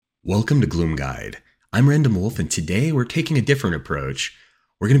Welcome to Gloom Guide. I'm Random Wolf, and today we're taking a different approach.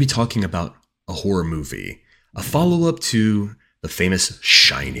 We're going to be talking about a horror movie, a follow-up to the famous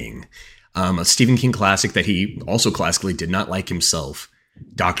Shining, a Stephen King classic that he also classically did not like himself.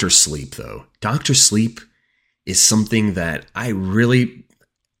 Doctor Sleep, though. Doctor Sleep is something that and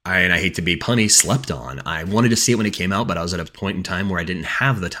I hate to be punny, slept on. I wanted to see it when it came out, but I was at a point in time where I didn't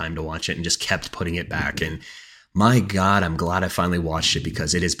have the time to watch it and just kept putting it back. And my God, I'm glad I finally watched it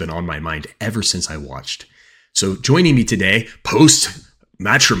because it has been on my mind ever since I watched. So joining me today, post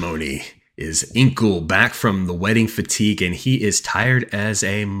matrimony, is Inkghoul back from the wedding fatigue, and he is tired as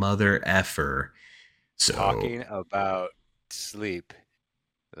a mother effer. So Talking about sleep.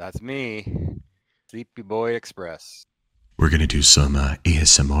 That's me. Sleepy Boy Express. we're going to do some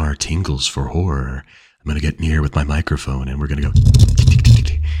ASMR tingles for horror. I'm going to get near with my microphone and we're going to go.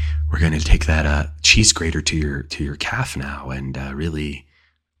 We're going to take that cheese grater to your calf now and really.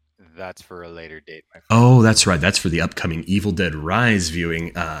 That's for a later date, my friend. Oh, that's right. That's for the upcoming Evil Dead Rise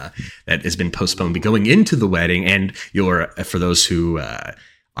viewing that has been postponed. Be going into the wedding, and for those who are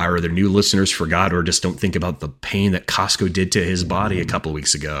either new listeners, forgot, or just don't think about the pain that Costco did to his body a couple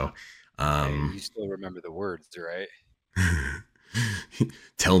weeks ago. You still remember the words, right?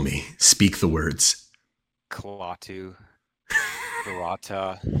 Tell me, speak the words. Klaatu,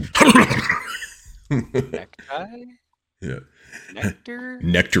 Barata, necktie, Yeah. nectar,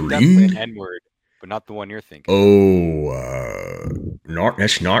 Nectarine? definitely an N-word, but not the one you're thinking.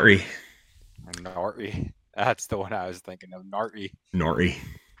 That's Nari. Narty. That's the one I was thinking of. Narty. Nari.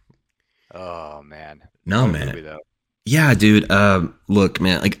 Oh man. No, What a man. movie, though. Yeah, dude. Look,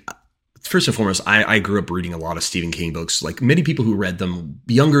 man. Like, first and foremost, I grew up reading a lot of Stephen King books. Like many people who read them,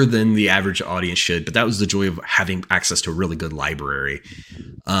 younger than the average audience should. But that was the joy of having access to a really good library.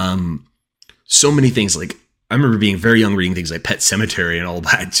 So many things. Like I remember being very young, reading things like Pet Sematary and all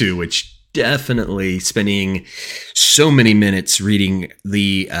that too, which definitely spending so many minutes reading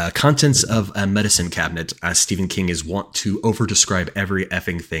the contents of a medicine cabinet, as Stephen King is wont to over-describe every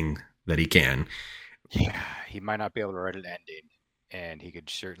effing thing that he can. Yeah, he might not be able to write an ending, and he could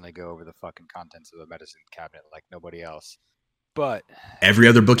certainly go over the fucking contents of the medicine cabinet like nobody else. But Every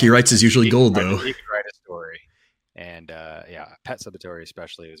other book he writes is usually gold, though. He could write a story. And Pet Sematary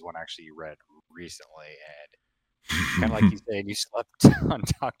especially is one I actually read recently, and kind of like you said, you slept on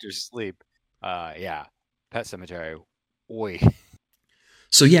Doctor Sleep. Pet Sematary. Oi.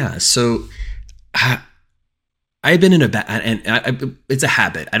 So I've been in a bad, and it's a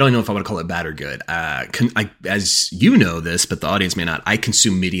habit. I don't know if I want to call it bad or good. As you know this, but the audience may not. I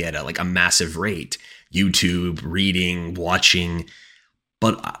consume media at like a massive rate: YouTube, reading, watching.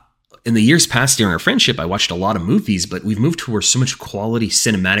 But in the years past during our friendship, I watched a lot of movies. But we've moved to where so much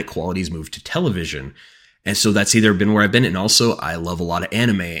cinematic quality has moved to television, and so that's either been where I've been. And also, I love a lot of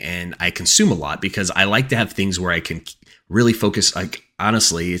anime, and I consume a lot because I like to have things where I can really focus. Like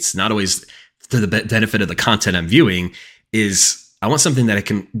honestly, it's not always to the benefit of the content I'm viewing. Is I want something that I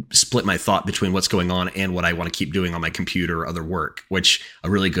can split my thought between what's going on and what I want to keep doing on my computer or other work, which a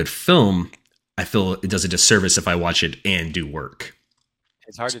really good film, I feel it does a disservice if I watch it and do work.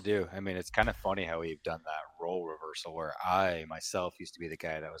 It's hard to do. I mean, it's kind of funny how we've done that role reversal where I myself used to be the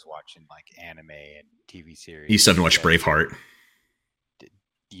guy that was watching like anime and TV series. You still haven't watched Braveheart.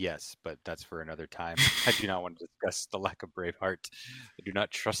 Yes, but that's for another time. I do not want to discuss the lack of Braveheart. I do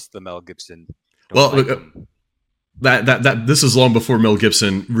not trust the Mel Gibson. That this is long before Mel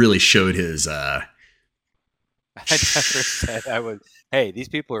Gibson really showed his. I never said I was. Hey, these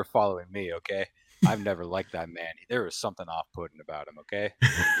people are following me. Okay, I've never liked that man. There was something off-putting about him. Okay.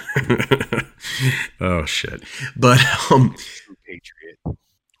 Oh shit! But True patriot.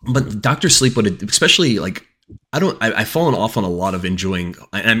 But Doctor Sleep would, especially like. I've fallen off on a lot of enjoying,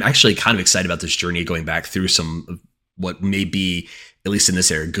 and I'm actually kind of excited about this journey going back through some of what may be, at least in this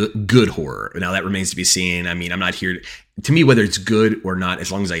era, good horror. Now that remains to be seen. I mean, I'm not here to me, whether it's good or not,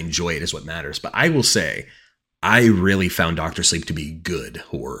 as long as I enjoy it is what matters. But I will say, I really found Doctor Sleep to be good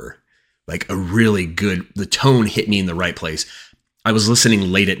horror, like a really good, the tone hit me in the right place. I was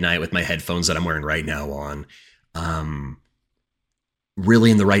listening late at night with my headphones that I'm wearing right now on,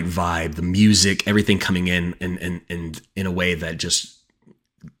 really in the right vibe, the music, everything coming in and in a way that just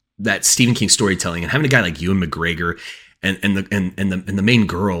that Stephen King storytelling, and having a guy like Ewan McGregor and the main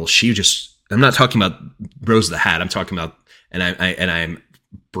girl, she just, I'm not talking about Rose the Hat. I'm talking about, and I'm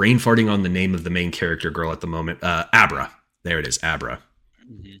brain farting on the name of the main character girl at the moment. Abra. There it is. Abra.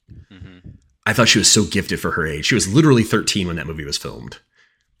 Mm-hmm. Mm-hmm. I thought she was so gifted for her age. She was literally 13 when that movie was filmed.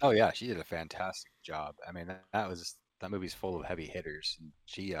 Oh yeah, she did a fantastic job. I mean, that movie's full of heavy hitters. And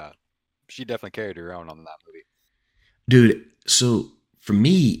she definitely carried her own on that movie. Dude, so for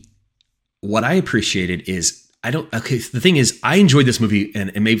me, what I appreciated is the thing is, I enjoyed this movie,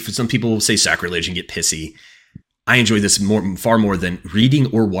 and maybe for some people will say sacrilege and get pissy. I enjoy this far more than reading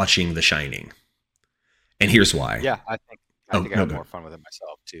or watching The Shining. And here's why. Yeah, I had more fun with it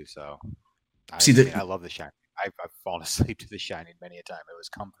myself too. So I love The Shining. I've fallen asleep to The Shining many a time. It was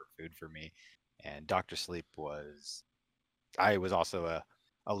comfort food for me. And Doctor Sleep was. I was also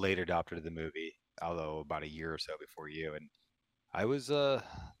a late adopter to the movie, although about a year or so before you, and I was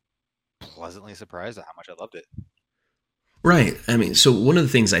pleasantly surprised at how much I loved it. Right. I mean, so one of the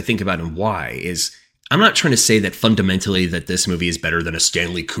things I think about and why is I'm not trying to say that fundamentally that this movie is better than a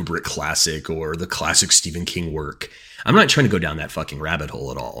Stanley Kubrick classic or the classic Stephen King work. I'm not trying to go down that fucking rabbit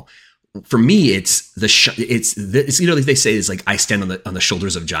hole at all. For me, it's you know, like they say, it's like I stand on the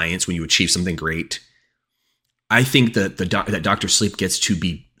shoulders of giants when you achieve something great. I think that that Doctor Sleep gets to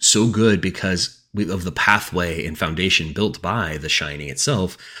be so good because of the pathway and foundation built by The Shining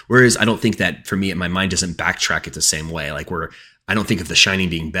itself. Whereas I don't think that, for me, my mind doesn't backtrack it the same way. Like I don't think of The Shining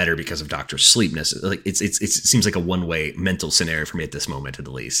being better because of Doctor Sleep. Like it seems like a one-way mental scenario for me at this moment, at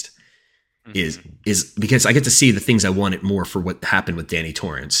the least. Mm-hmm. Is because I get to see the things I wanted more for what happened with Danny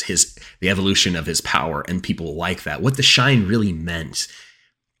Torrance, the evolution of his power, and people like that. What The Shine really meant,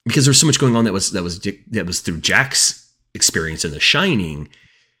 because there's so much going on that was through Jack's experience in The Shining,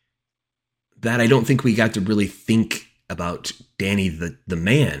 that I don't think we got to really think about Danny the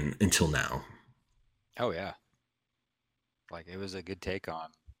man until now. Oh yeah. Like, it was a good take on,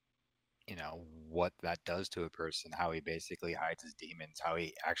 you know, what that does to a person, how he basically hides his demons, how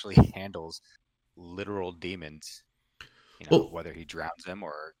he actually handles literal demons, you know, whether he drowns them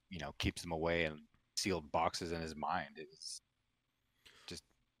or, you know, keeps them away in sealed boxes in his mind. It was just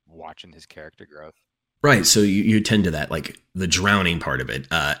watching his character growth. Right, so you tend to that, like the drowning part of it.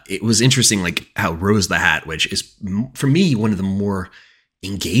 It was interesting, like how Rose the Hat, which is for me one of the more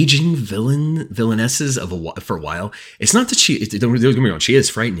engaging villainesses for a while. It's not that don't get me wrong, she is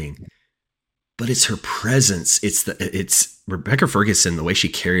frightening, but it's her presence. It's Rebecca Ferguson, the way she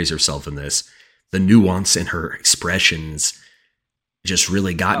carries herself in this, the nuance in her expressions, just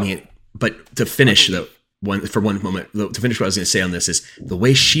really got me. But to finish to finish what I was going to say on this is the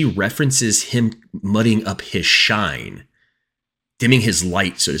way she references him mudding up his shine, dimming his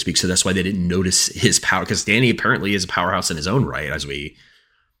light, so to speak. So that's why they didn't notice his power, because Danny apparently is a powerhouse in his own right, as we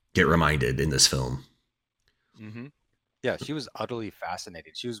get reminded in this film. Mm-hmm. Yeah, she was utterly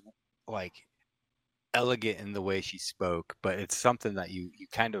fascinating. She was like elegant in the way she spoke, but it's something that you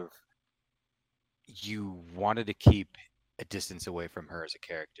wanted to keep a distance away from her as a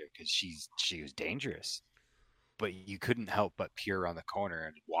character, because she was dangerous, but you couldn't help but peer around the corner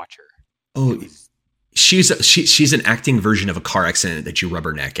and watch her. Oh, she's an acting version of a car accident that you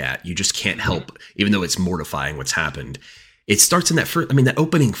rubberneck at. You just can't help, even though it's mortifying what's happened. It starts in that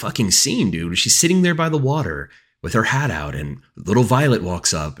opening fucking scene, dude. She's sitting there by the water with her hat out, and little Violet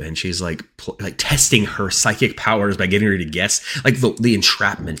walks up, and she's like testing her psychic powers by getting her to guess, like the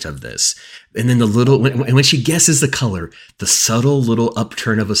entrapment of this. And then when she guesses the color, the subtle little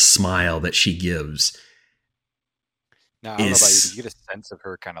upturn of a smile that she gives. Now, I don't know about you. Did you get a sense of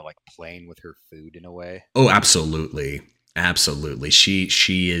her kind of like playing with her food in a way? Oh, absolutely. Absolutely.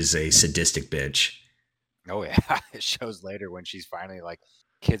 She is a sadistic bitch. Oh yeah. It shows later when she's finally like,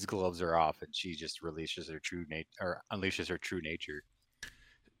 kids' gloves are off, and she just unleashes her true nature.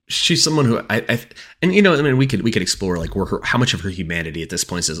 She's someone who and you know, I mean, we could explore like how much of her humanity at this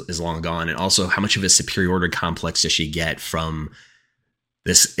point is long gone, and also how much of a superiority complex does she get from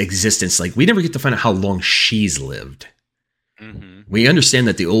this existence. Like, we never get to find out how long she's lived. Mm-hmm. We understand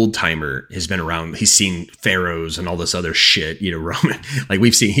that the old timer has been around. He's seen pharaohs and all this other shit, you know, Roman. Like,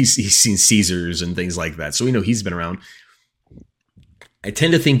 he's seen Caesars and things like that. So we know he's been around. I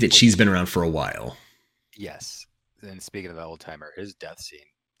tend to think that she's been around for a while. Yes. And speaking of the old timer, his death scene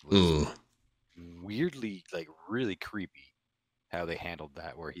was weirdly, like, really creepy how they handled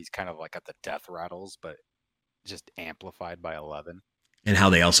that, where he's kind of like got the death rattles, but just amplified by 11. And how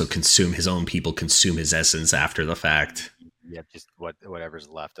they also consume his own people, consume his essence after the fact. Yeah, just whatever's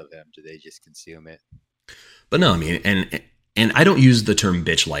left of him, do they just consume it? But no, I mean, and I don't use the term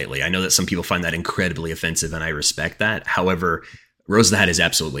bitch lightly. I know that some people find that incredibly offensive, and I respect that. However, Rose the Hat is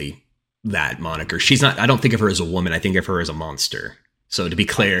absolutely that moniker. She's not. I don't think of her as a woman. I think of her as a monster. So to be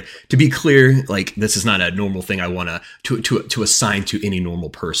clear, like, this is not a normal thing I want to assign to any normal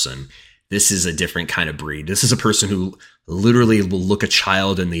person. This is a different kind of breed. This is a person who literally will look a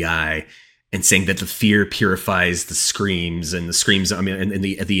child in the eye and saying that the fear purifies the screams, and the screams, I mean, and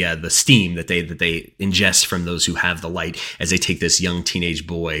the steam that they ingest from those who have the light, as they take this young teenage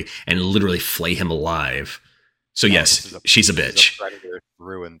boy and literally flay him alive. So Oh, yes, she's a this is a bitch. predator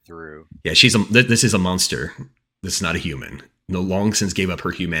through and through. Yeah, this is a monster. This is not a human. No, long since gave up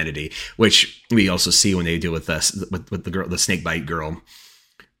her humanity, which we also see when they deal with us with the girl, the snake bite girl,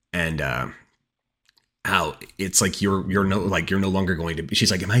 and how it's like you're no longer going to be.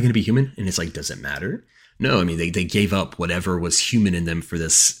 She's like, am I going to be human? And it's like, does it matter? No, I mean they gave up whatever was human in them for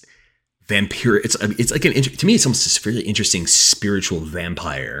this vampire. It's like to me it's almost a really interesting spiritual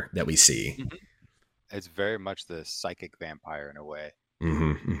vampire that we see. Mhm. It's very much the psychic vampire in a way.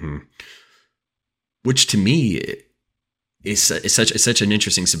 Mm-hmm. Which to me is such an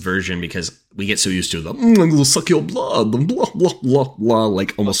interesting subversion because we get so used to the I'm gonna suck your blood, blah blah blah blah,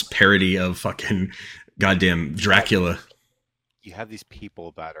 like almost parody of fucking goddamn Dracula. You have these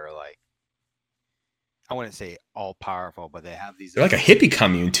people that are like, I wouldn't say all powerful, but they have these They're like a abilities. hippie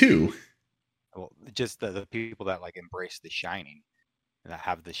commune too. Well, just the people that like embrace the shining and that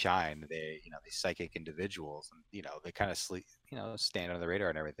have the shine. They, these psychic individuals, and they kind of sleep, stand on the radar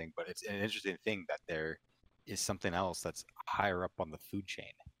and everything. But it's an interesting thing that there is something else that's higher up on the food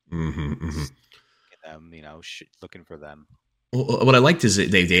chain. Mm-hmm, mm-hmm. Them, looking for them. Well, what I liked is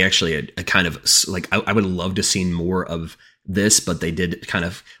that they actually a kind of like I would love to see more of this, but they did kind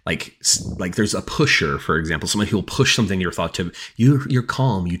of like there's a pusher, for example, someone who will push something you're thought to you're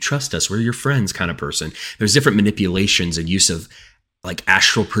calm, you trust us, we're your friends kind of person. There's different manipulations and use of like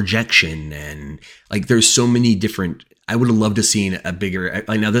astral projection and like there's so many different. I would have loved to seen a bigger.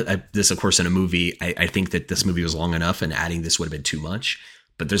 I know that this, of course, in a movie. I think that this movie was long enough, and adding this would have been too much.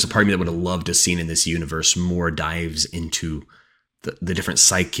 But there's a part of me that would have loved to seen in this universe more dives into the different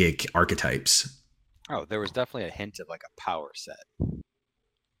psychic archetypes. Oh, there was definitely a hint of like a power set.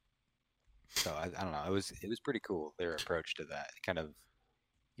 So I don't know. It was pretty cool their approach to that, kind of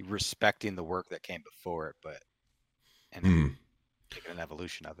respecting the work that came before it, but and then making an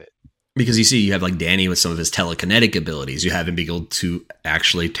evolution of it. Because you see, you have like Danny with some of his telekinetic abilities. You have him be able to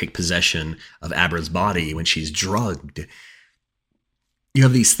actually take possession of Abra's body when she's drugged. You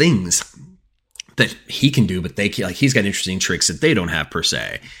have these things that he can do, but he's got interesting tricks that they don't have per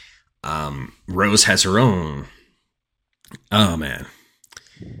se. Rose has her own. Oh man.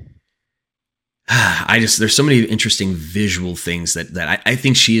 There's so many interesting visual things that I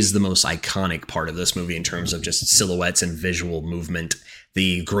think she is the most iconic part of this movie in terms of just silhouettes and visual movement.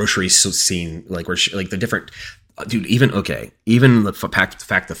 The grocery scene, like where she, like the different, dude, even the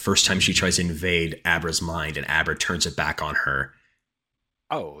fact the first time she tries to invade Abra's mind and Abra turns it back on her.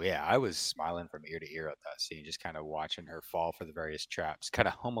 Oh yeah, I was smiling from ear to ear at that scene, just kind of watching her fall for the various traps, kind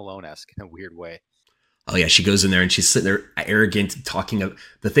of Home Alone-esque in a weird way. Oh yeah, she goes in there and she's sitting there arrogant, talking of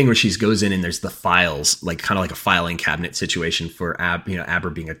the thing where she goes in and there's the files, like kind of like a filing cabinet situation for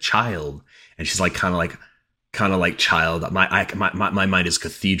Abra being a child, and she's like kind of like child. My mind is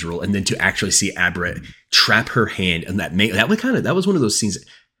cathedral, and then to actually see Abra trap her hand and that was one of those scenes.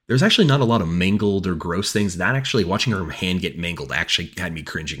 There's actually not a lot of mangled or gross things. That actually watching her hand get mangled actually had me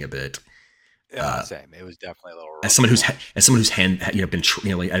cringing a bit. Same. It was definitely a little rough. As someone whose hand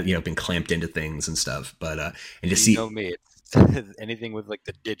been clamped into things and stuff, but and to see me, it's anything with like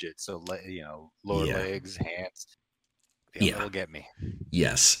the digits, so lower legs, hands, it'll get me.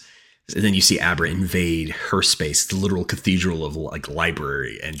 Yes. And then you see Abra invade her space, the literal cathedral of like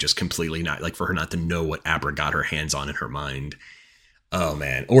library, and just completely not like for her not to know what Abra got her hands on in her mind. Oh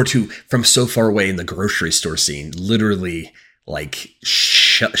man. Or from so far away in the grocery store scene, literally like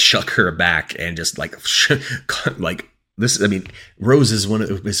shuck her back and just like like this. I mean, Rose is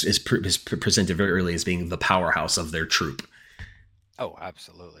is presented very early as being the powerhouse of their troop. Oh,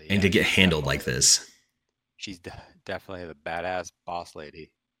 absolutely. And to get handled like this, she's definitely the badass boss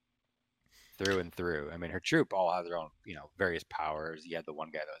lady through and through. I mean, her troop all have their own, various powers. You had the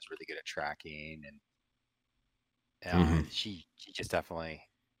one guy that was really good at tracking, and she just definitely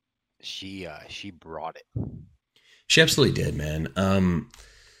she brought it. She absolutely did, man.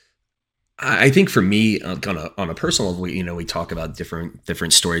 I think for me, on a personal level, we talk about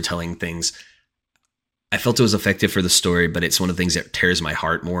different storytelling things. I felt it was effective for the story, but it's one of the things that tears my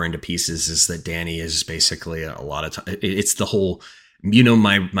heart more into pieces is that Danny is basically a lot of time. It's the whole,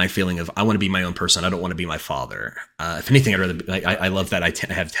 my feeling of I want to be my own person. I don't want to be my father. If anything, I'd rather. I love that I tend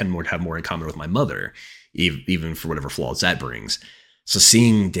to have more in common with my mother, even for whatever flaws that brings. So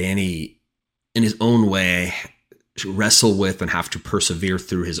seeing Danny in his own way wrestle with and have to persevere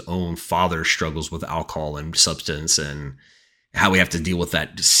through his own father struggles with alcohol and substance and how we have to deal with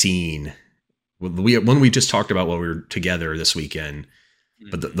that scene. One we just talked about while we were together this weekend,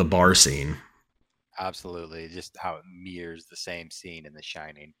 but the bar scene. Absolutely. Just how it mirrors the same scene in The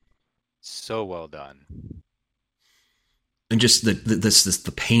Shining. So well done. And just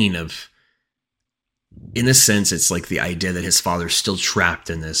the pain of in this sense, it's like the idea that his father's still trapped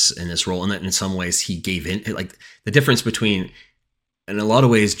in this role, and that in some ways he gave in. Like the difference between, in a lot of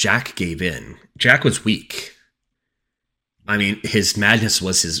ways, Jack gave in. Jack was weak. I mean, his madness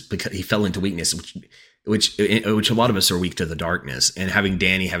was because he fell into weakness, which a lot of us are weak to the darkness, and having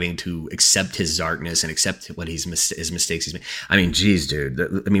Danny having to accept his darkness and accept what his mistakes he's made. I mean, geez, dude.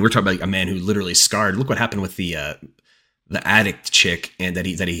 I mean, we're talking about like a man who literally scarred. Look what happened with the addict chick and that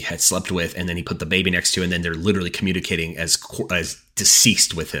he had slept with, and then he put the baby next to, and then they're literally communicating as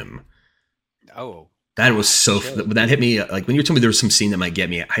deceased with him. Oh, that was so that hit me. Like when you told me there was some scene that might get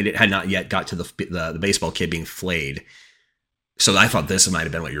me, I had not yet got to the baseball kid being flayed. So I thought this might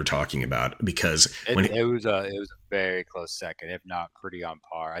have been what you were talking about, because it was a very close second, if not pretty on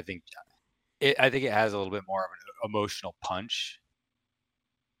par. I think it has a little bit more of an emotional punch,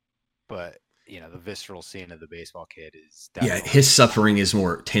 but the visceral scene of the baseball kid is his suffering is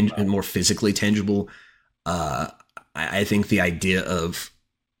more more physically tangible. I think the idea of,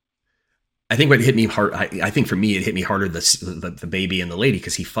 I think what hit me hard. I think for me it hit me harder the baby and the lady,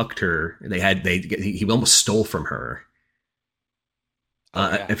 because he fucked her. He almost stole from her.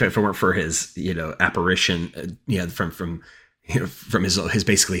 If it weren't for his, apparition, from his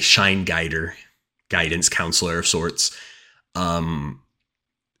basically shine guidance counselor of sorts, that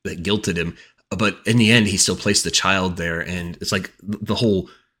guilted him. But in the end, he still placed the child there, and it's like the whole,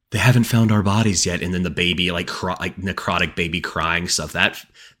 they haven't found our bodies yet, and then the baby, like necrotic baby crying stuff. That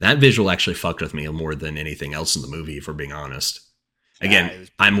visual actually fucked with me more than anything else in the movie, if we're being honest. Again,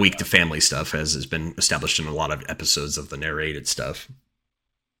 I'm weak to family stuff, as has been established in a lot of episodes of the narrated stuff.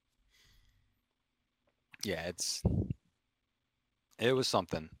 Yeah, it was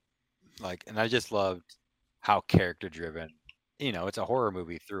something. Like, and I just loved how character driven. It's a horror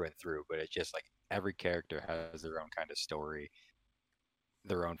movie through and through, but it's just like every character has their own kind of story,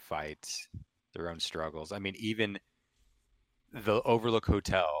 their own fights, their own struggles. I mean, even the Overlook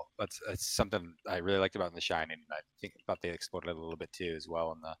Hotel, that's something I really liked about The Shining, and I thought they explored it a little bit too as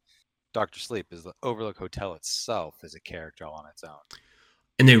well in the Dr. Sleep, is the Overlook Hotel itself is a character all on its own.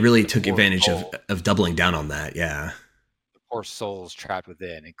 And they really took advantage of doubling down on that, yeah. The poor soul's trapped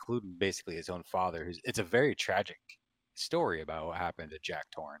within, including basically his own father. It's a very tragic story about what happened to Jack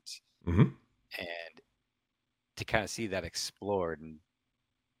Torrance. Mm-hmm. And to kind of see that explored, and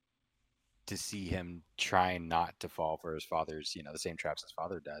to see him trying not to fall for his father's, the same traps his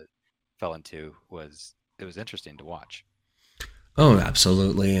father fell into, it was interesting to watch. Oh,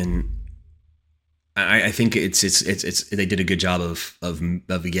 absolutely. And I think it's they did a good job of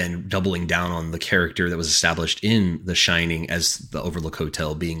again doubling down on the character that was established in The Shining as the Overlook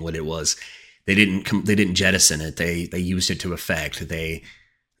Hotel being what it was. They didn't jettison it. They used it to effect.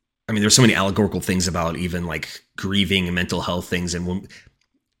 There's so many allegorical things about even like grieving and mental health things, and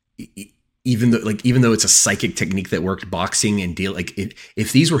even though it's a psychic technique that worked, boxing and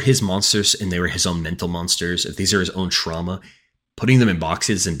if these were his monsters and they were his own mental monsters, if these are his own trauma, putting them in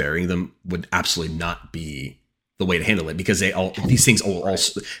boxes and burying them would absolutely not be the way to handle it, because these things all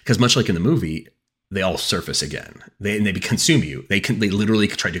because much like in the movie, they all surface again. They consume you. They literally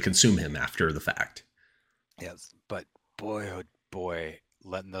try to consume him after the fact. Yes, but boy, oh boy,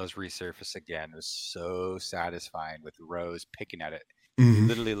 letting those resurface again was so satisfying, with Rose picking at it,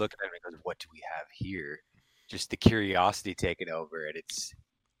 literally looking at it and goes, "What do we have here?" Just the curiosity taking over it.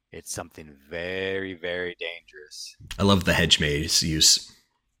 It's something very, very dangerous. I love the hedge maze use.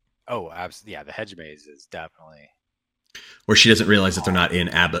 Oh, absolutely. Yeah, the hedge maze is definitely where she doesn't realize that they're not in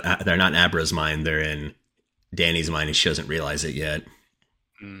Abra's mind, they're in Danny's mind, and she doesn't realize it yet.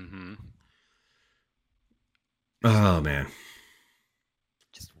 Mm-hmm. Oh man,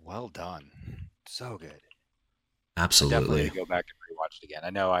 just well done, so good. Absolutely. I definitely need to go back and rewatch it again.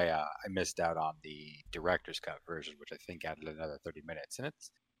 I know I missed out on the director's cut version, which I think added another 30 minutes, and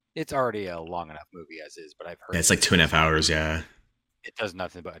it's already a long enough movie as is. But I've heard it's like 2.5 hours. Yeah, it does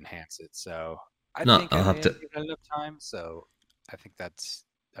nothing but enhance it. So I no, think I'll have to give it enough time. So I think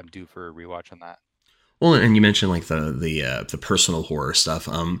I'm due for a rewatch on that. Well, and you mentioned like the personal horror stuff.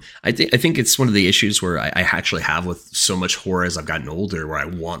 I think it's one of the issues where I actually have with so much horror as I've gotten older, where I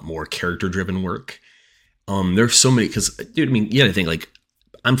want more character driven work. There's so many, because dude, I mean, you gotta think, like,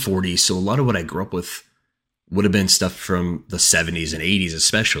 I'm 40, so a lot of what I grew up with would have been stuff from the 70s and 80s,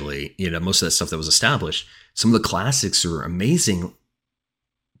 especially. Most of that stuff that was established. Some of the classics are amazing,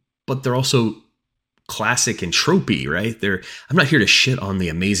 but they're also classic and tropey, right? I'm not here to shit on the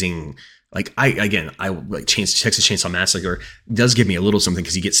amazing. Like I like Texas Chainsaw Massacre does give me a little something,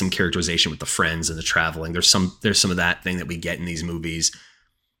 because you get some characterization with the friends and the traveling. There's some of that thing that we get in these movies,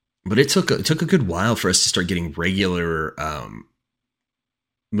 but it took a good while for us to start getting regular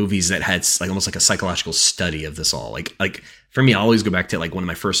movies that had like almost like a psychological study of this all. Like for me, I always go back to like one of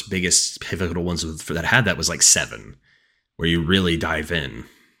my first biggest pivotal ones that had that was like Seven, where you really dive in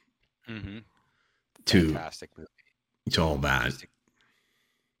Mm-hmm. to Fantastic movie. all that.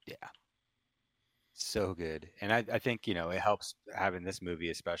 Yeah, so good. And I think, it helps having this movie,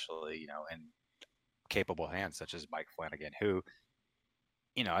 especially, in capable hands such as Mike Flanagan, who,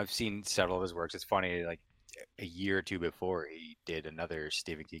 I've seen several of his works. It's funny, like a year or two before, he did another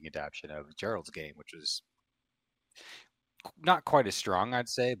Stephen King adaptation of Gerald's Game, which was not quite as strong, I'd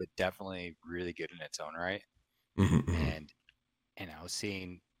say, but definitely really good in its own right. Mm-hmm. And,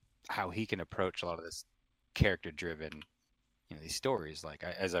 seeing how he can approach a lot of this character driven, these stories, like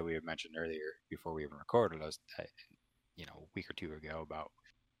as we had mentioned earlier before we even recorded, a week or two ago about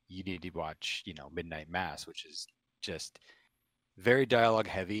you need to watch, Midnight Mass, which is just very dialogue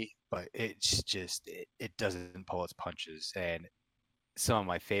heavy, but it's just it doesn't pull its punches. And some of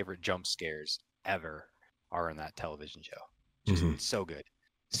my favorite jump scares ever are in that television show. Just Mm-hmm.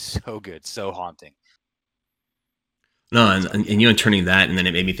 so good, so haunting. No, and turning that, and then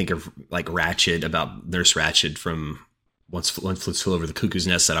it made me think of like Ratched, about Nurse Ratched from Once Flew Over the Cuckoo's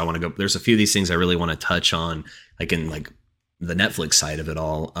Nest. That I want to go. There's a few of these things I really want to touch on, like in like the Netflix side of it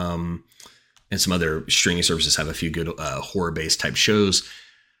all. And some other streaming services have a few good horror based type shows.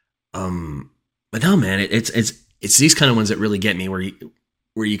 But no, man, it's these kind of ones that really get me,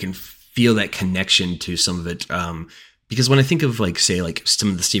 where you can feel that connection to some of it. Because when I think of like, say, like some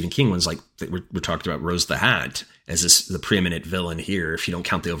of the Stephen King ones, like we're talking about Rose the Hat as the preeminent villain here, if you don't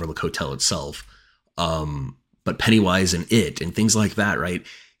count the Overlook Hotel itself. But Pennywise and It and things like that, right,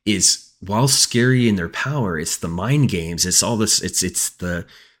 is, while scary in their power, it's the mind games. It's all this.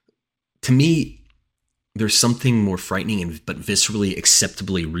 To me, there's something more frightening but viscerally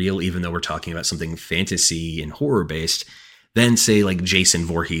acceptably real, even though we're talking about something fantasy and horror based, than say like Jason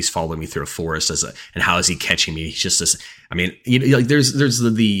Voorhees following me through a forest and how is he catching me? He's just this. I mean, like there's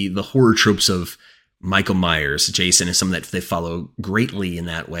the horror tropes of Michael Myers, Jason, and some that they follow greatly in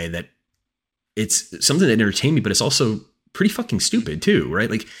that way. That it's something that entertained me, but it's also pretty fucking stupid too, right?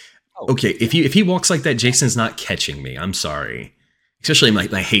 Like, okay, if he walks like that, Jason's not catching me. I'm sorry. Especially in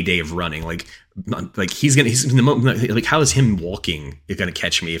my heyday of running, like he's in the moment, like how is him walking going to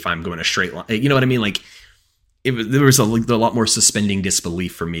catch me if I'm going a straight line? You know what I mean? Like there was a lot more suspending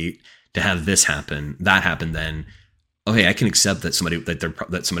disbelief for me to have this happen, that happened. Then, okay, I can accept that somebody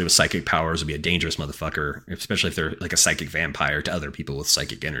with psychic powers would be a dangerous motherfucker, especially if they're like a psychic vampire to other people with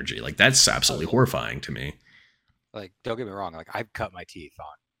psychic energy. Like that's absolutely horrifying to me. Like, don't get me wrong, like I've cut my teeth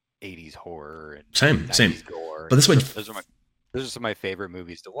on 80s horror and same gore. But those are some of my favorite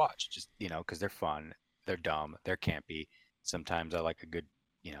movies to watch, just, because they're fun, they're dumb, they're campy. Sometimes I like a good,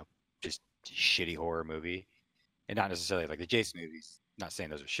 just shitty horror movie. And not necessarily like the Jason movies. Not saying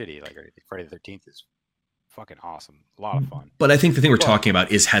those are shitty. Like Friday the 13th is fucking awesome. A lot of fun. But I think the thing we're talking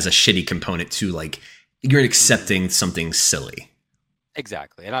about has a shitty component to, like, you're accepting something silly.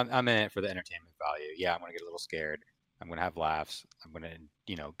 Exactly. And I'm in it for the entertainment value. Yeah, I'm going to get a little scared. I'm going to have laughs. I'm going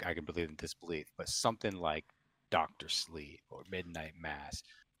to, I can believe in disbelief. But something like Dr. Sleep or Midnight Mass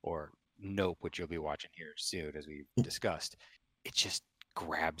or Nope, which you'll be watching here soon, as we discussed, it just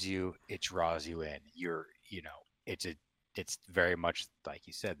grabs you. It draws you in. It's very much like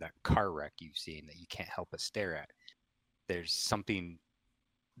you said, that car wreck you've seen that you can't help but stare at. There's something,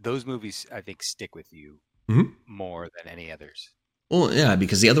 those movies I think stick with you more than any others. Well, yeah,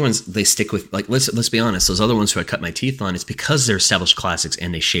 because the other ones, they stick with, like, let's be honest, those other ones who I cut my teeth on, it's because they're established classics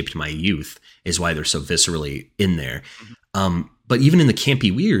and they shaped my youth, is why they're so viscerally in there. But even in the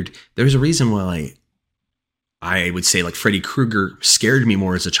campy weird, there's a reason why I would say like Freddy Krueger scared me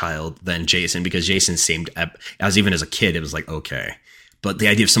more as a child than Jason, because Jason seemed, as even as a kid, it was like, okay. But the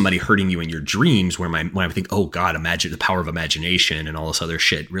idea of somebody hurting you in your dreams, when I think, oh God, imagine the power of imagination and all this other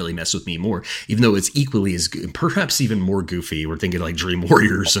shit, really messed with me more, even though it's equally as good, perhaps even more goofy. We're thinking like Dream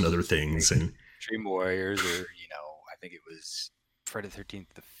Warriors and other things. And Dream Warriors, or, I think it was Friday the 13th,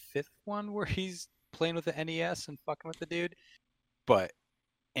 the fifth one, where he's playing with the NES and fucking with the dude. But,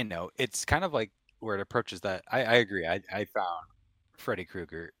 it's kind of like where it approaches that. I agree. I found Freddy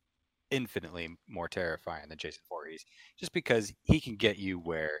Krueger infinitely more terrifying than Jason Voorhees, just because he can get you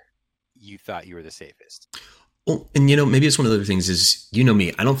where you thought you were the safest. Well, and maybe it's one of the other things is,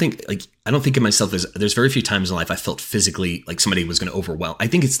 me, I don't think of myself as, there's very few times in life I felt physically like somebody was going to overwhelm. I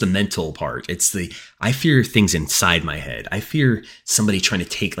think it's the mental part. I fear things inside my head. I fear somebody trying to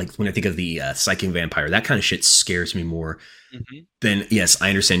take, like when I think of the psychic vampire, that kind of shit scares me more than, yes, I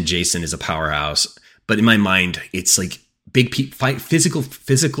understand Jason is a powerhouse, but in my mind, it's like fight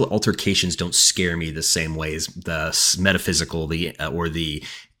physical altercations don't scare me the same way as the metaphysical, or the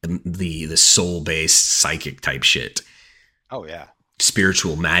soul based psychic type shit. Oh yeah.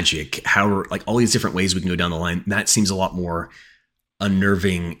 Spiritual magic, how like all these different ways we can go down the line. That seems a lot more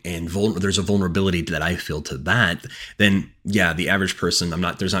unnerving, and there's a vulnerability that I feel to that. Then yeah, the average person,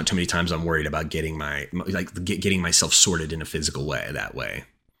 there's not too many times I'm worried about getting getting myself sorted in a physical way that way.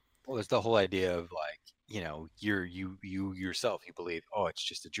 Well, it's the whole idea of like, you yourself, you believe, oh, it's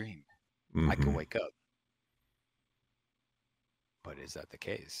just a dream. I can wake up. But is that the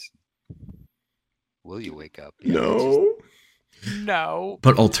case? Will you wake up? Yeah, no. No.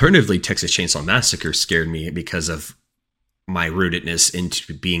 But alternatively, Texas Chainsaw Massacre scared me because of my rootedness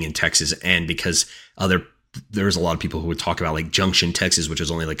into being in Texas, and because there's a lot of people who would talk about like Junction, Texas, which is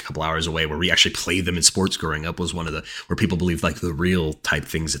only like a couple hours away, where we actually played them in sports growing up, was one of where people believed like the real type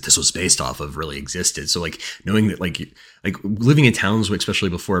things that this was based off of really existed. So like knowing that like living in towns, especially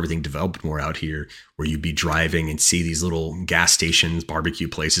before everything developed more out here, where you'd be driving and see these little gas stations, barbecue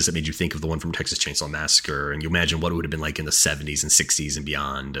places that made you think of the one from Texas Chainsaw Massacre. And you imagine what it would have been like in the 70s and 60s and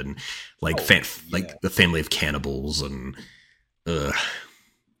beyond. And like, like the family of cannibals and,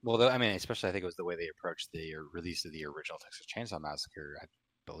 Well, I mean, especially I think it was the way they approached the release of the original Texas Chainsaw Massacre. I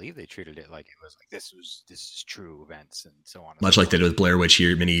believe they treated it like it was like this is true events and so on. Much like they did with Blair Witch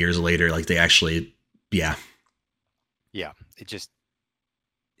here many years later. Like they actually, yeah. It just,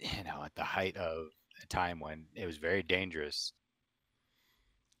 at the height of a time when it was very dangerous,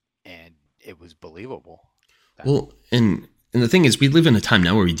 and it was believable. Well, and the thing is, we live in a time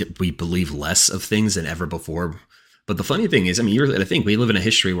now where we believe less of things than ever before. But the funny thing is, I mean, I think we live in a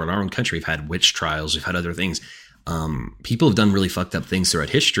history where in our own country we've had witch trials, we've had other things. People have done really fucked up things throughout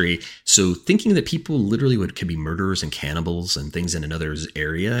history. So thinking that people literally could be murderers and cannibals and things in another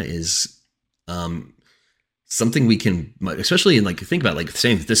area is something we can, especially in like, think about like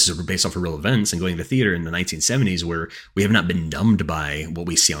saying that this is based off of real events and going to theater in the 1970s, where we have not been numbed by what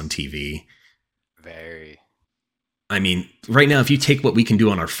we see on TV. Very. I mean, right now, if you take what we can do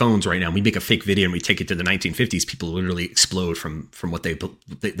on our phones right now, we make a fake video and we take it to the 1950s, people literally explode from what they're going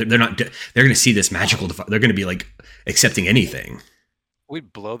to see this magical, they're going to be like accepting anything.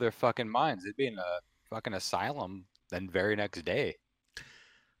 We'd blow their fucking minds. It'd be in a fucking asylum then very next day.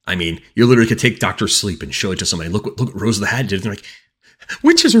 I mean, you literally could take Dr. Sleep and show it to somebody. Look what Rose of the Hat did. And they're like,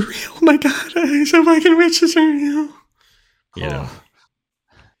 witches are real. Oh my God. So fucking witches are real.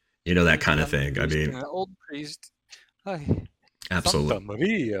 You know, that kind of thing. I mean, an old priest.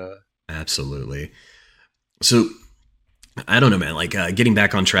 Absolutely. Absolutely. So I don't know, man, like getting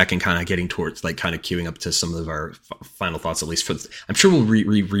back on track and kind of getting towards like kind of queuing up to some of our final thoughts, at least I'm sure we'll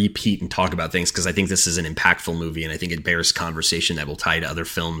repeat and talk about things, because I think this is an impactful movie, and I think it bears conversation that will tie to other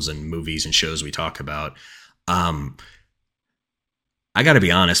films and movies and shows we talk about. I got to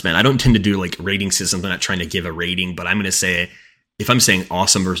be honest, man, I don't tend to do like rating systems. I'm not trying to give a rating, but I'm going to say, if I'm saying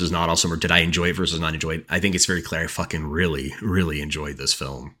awesome versus not awesome, or did I enjoy it versus not enjoy it, I think it's very clear I fucking really, really enjoyed this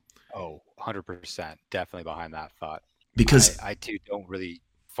film. Oh, 100%. Definitely behind that thought. Because I too don't really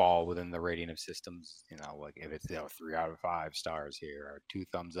fall within the rating of systems, like if it's 3 out of 5 stars here or 2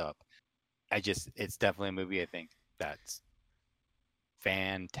 thumbs up. It's definitely a movie I think that's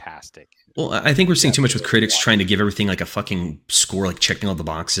fantastic. Well, I think we're seeing too much with critics trying to give everything like a fucking score, like checking all the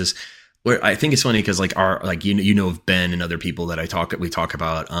boxes. Where I think it's funny because like of Ben and other people that we talk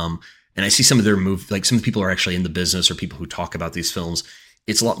about, and I see some of their like some of the people are actually in the business, or people who talk about these films.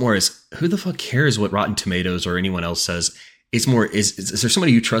 It's a lot more as who the fuck cares what Rotten Tomatoes or anyone else says. It's more is there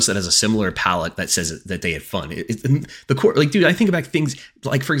somebody you trust that has a similar palate that says that they had fun? The core, like, dude, I think about things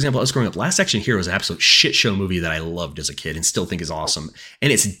like, for example, I was growing up, Last Action Hero is an absolute shit show movie that I loved as a kid and still think is awesome,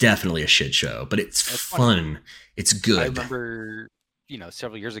 and it's definitely a shit show, but it's fun. It's good. I remember,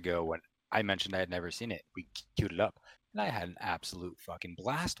 several years ago when I mentioned I had never seen it, we queued it up, and I had an absolute fucking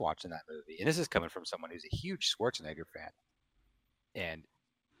blast watching that movie. And this is coming from someone who's a huge Schwarzenegger fan. And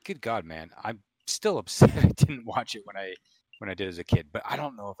good God, man, I'm still upset I didn't watch it when I did as a kid. But I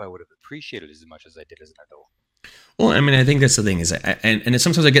don't know if I would have appreciated it as much as I did as an adult. Well, I mean, I think that's the thing is, and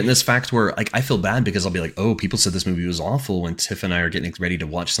sometimes I get in this fact where like I feel bad because I'll be like, oh, people said this movie was awful when Tiff and I are getting ready to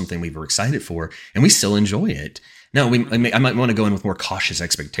watch something we were excited for, and we still enjoy it. Now, I might want to go in with more cautious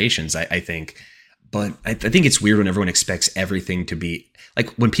expectations, I think. But I think it's weird when everyone expects everything to be like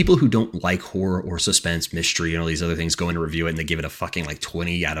when people who don't like horror or suspense, mystery, and all these other things go in to review it and they give it a fucking like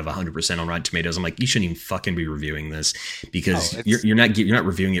 20 out of 100% on Rotten Tomatoes. I'm like, you shouldn't even fucking be reviewing this because you're not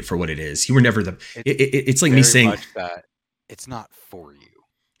reviewing it for what it is. You were never it's like me saying that it's not for you.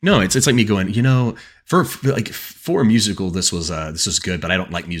 No, it's like me going, for a musical, this was good, but I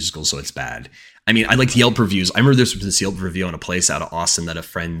don't like musicals, so it's bad. I mean, I like Right. Yelp reviews. I remember this Yelp review on a place out of Austin that a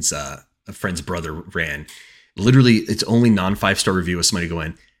friend's brother ran. Literally, it's only non 5 star review of somebody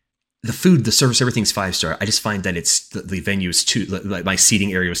going, the food, the service, everything's 5 star. I just find that it's the venue is too, like my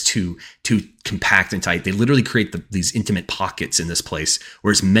seating area was too compact and tight. They literally create these intimate pockets in this place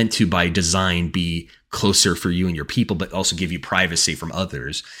where it's meant to, by design, be closer for you and your people, but also give you privacy from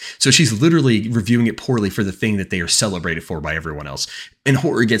others. So she's literally reviewing it poorly for the thing that they are celebrated for by everyone else. And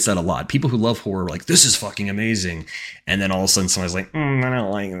horror gets that a lot. People who love horror are like, this is fucking amazing. And then all of a sudden somebody's like, I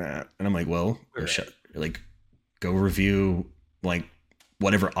don't like that. And I'm like, well, Right. go review like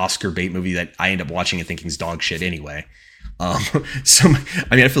whatever Oscar bait movie that I end up watching and thinking is dog shit anyway. Um, so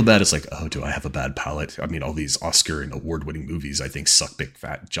I mean, I feel bad. It's like, oh, do I have a bad palate? I mean, all these Oscar and award-winning movies, I think, suck big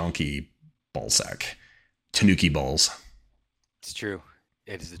fat junky ballsack, tanuki balls. It's true.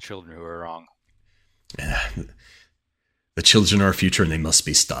 It is the children who are wrong. The children are our future, and they must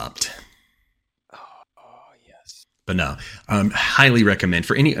be stopped. Oh, yes. But no, highly recommend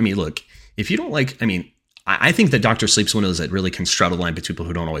for any. I mean, look, if you don't like, I mean, I think that Doctor Sleep's one of those that really can straddle the line between people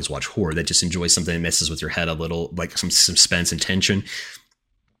who don't always watch horror, that just enjoy something that messes with your head a little, like some suspense and tension.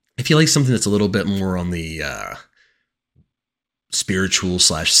 If you like something that's a little bit more on the spiritual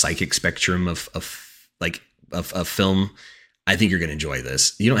slash psychic spectrum of film, I think you're going to enjoy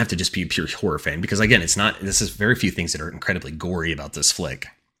this. You don't have to just be a pure horror fan, because again, it's not. This is very few things that are incredibly gory about this flick.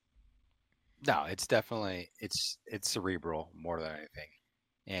 No, it's definitely it's cerebral more than anything.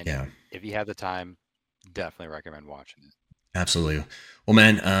 And Yeah, if you have the time, definitely recommend watching it. absolutely. Well,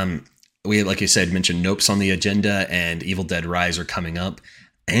 man, we, like you said, mentioned Nope's on the agenda, and Evil Dead Rise are coming up,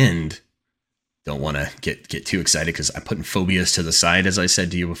 and don't want to get too excited because I'm putting phobias to the side, as I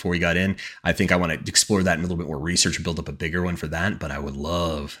said to you before we got in. I think I want to explore that in a little bit more research and build up a bigger one for that. But I would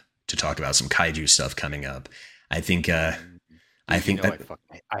love to talk about some kaiju stuff coming up. I think Mm, I dude, you think know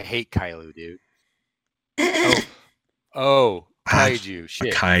that I hate Kylo, dude. Oh, oh, ah, kaiju, a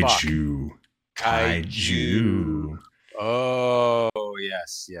shit, fuck, kaiju, kaiju. kaiju. Oh,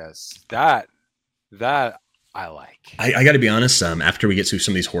 yes, yes, that I like. I got to be honest. After we get through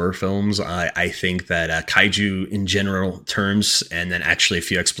some of these horror films, I think that kaiju in general terms, and then actually a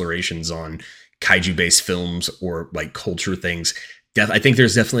few explorations on kaiju-based films or like culture things. I think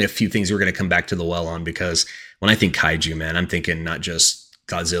there's definitely a few things we're going to come back to the well on, because when I think kaiju, man, I'm thinking not just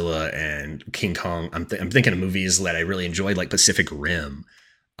Godzilla and King Kong. I'm thinking of movies that I really enjoyed, like Pacific Rim.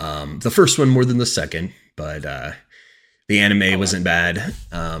 The first one more than the second, but the anime Oh, wasn't bad.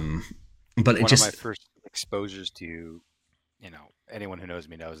 But it one of my just first exposures to, anyone who knows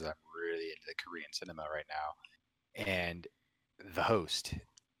me knows that I'm really into Korean cinema right now, and The Host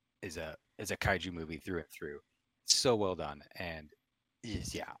is a kaiju movie through and through. It's so well done, and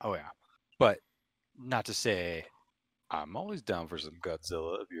yeah, oh yeah. But not to say I'm always down for some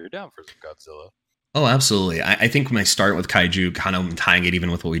Godzilla if you're down for some Godzilla. Oh, absolutely. I think when I start with kaiju, kind of tying it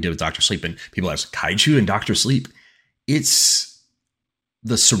even with what we did with Doctor Sleep, and people ask kaiju and Doctor Sleep, it's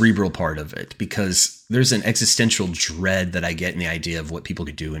the cerebral part of it, because there's an existential dread that I get in the idea of what people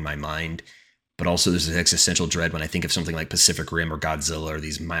could do in my mind. But also there's an existential dread when I think of something like Pacific Rim or Godzilla or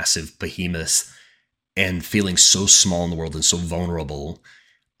these massive behemoths, and feeling so small in the world and so vulnerable.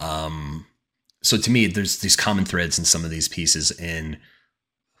 Um, so to me, there's these common threads in some of these pieces in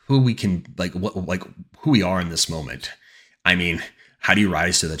who we can like who we are in this moment. I mean, how do you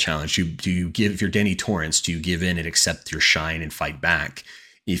rise to the challenge? Do you give, if you're Danny Torrance, do you give in and accept your shine and fight back?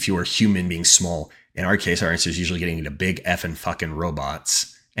 If you're a human being small, in our case, our answer is usually getting into big effing fucking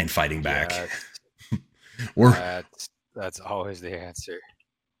robots and fighting back. Yeah, Or, that's always the answer.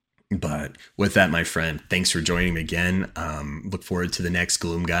 but with that, my friend, thanks for joining me again. Look forward to the next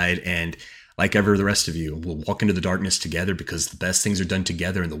Gloom Guide, and like ever, the rest of you, we'll walk into the darkness together, because the best things are done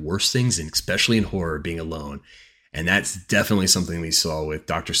together, and the worst things, and especially in horror, being alone. And that's definitely something we saw with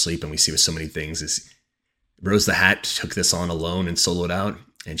Doctor Sleep, and we see with so many things. Is Rose the Hat took this on alone and soloed out,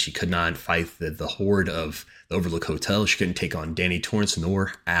 and she could not fight the horde of the Overlook Hotel. She couldn't take on Danny Torrance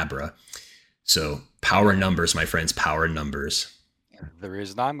nor Abra. So power in numbers, my friends, power in numbers. The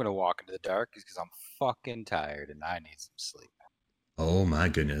reason I'm going to walk into the dark is because I'm fucking tired and I need some sleep. Oh my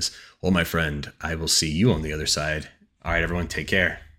goodness. Well, my friend, I will see you on the other side. All right, everyone, take care.